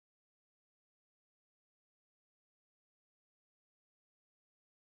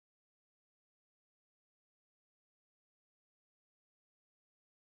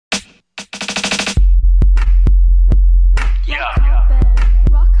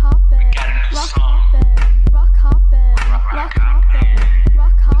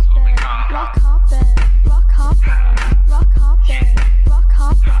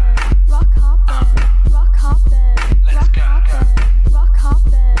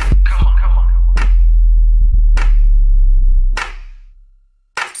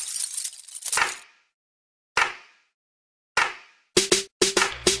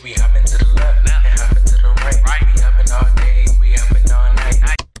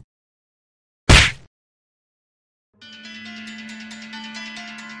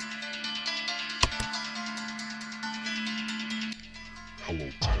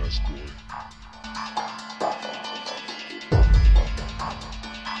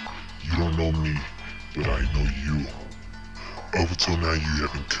You don't know me, but I know you. Up until now you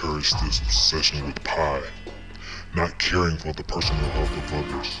have encouraged this obsession with pie, not caring for the personal health of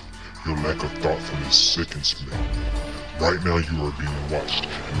others. Your lack of thoughtfulness sickens me. Right now you are being watched,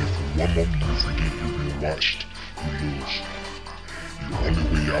 and if for one moment you forget you're being watched, you lose. Your only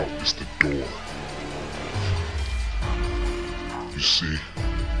way out is the door. You see,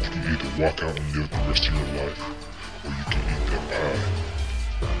 you can either walk out and live the rest of your life, or you can eat that pie,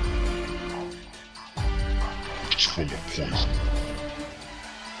 which is full of poison.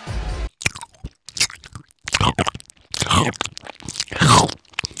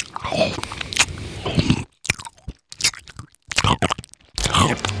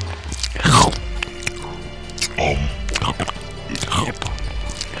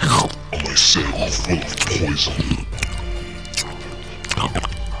 I said full of poison.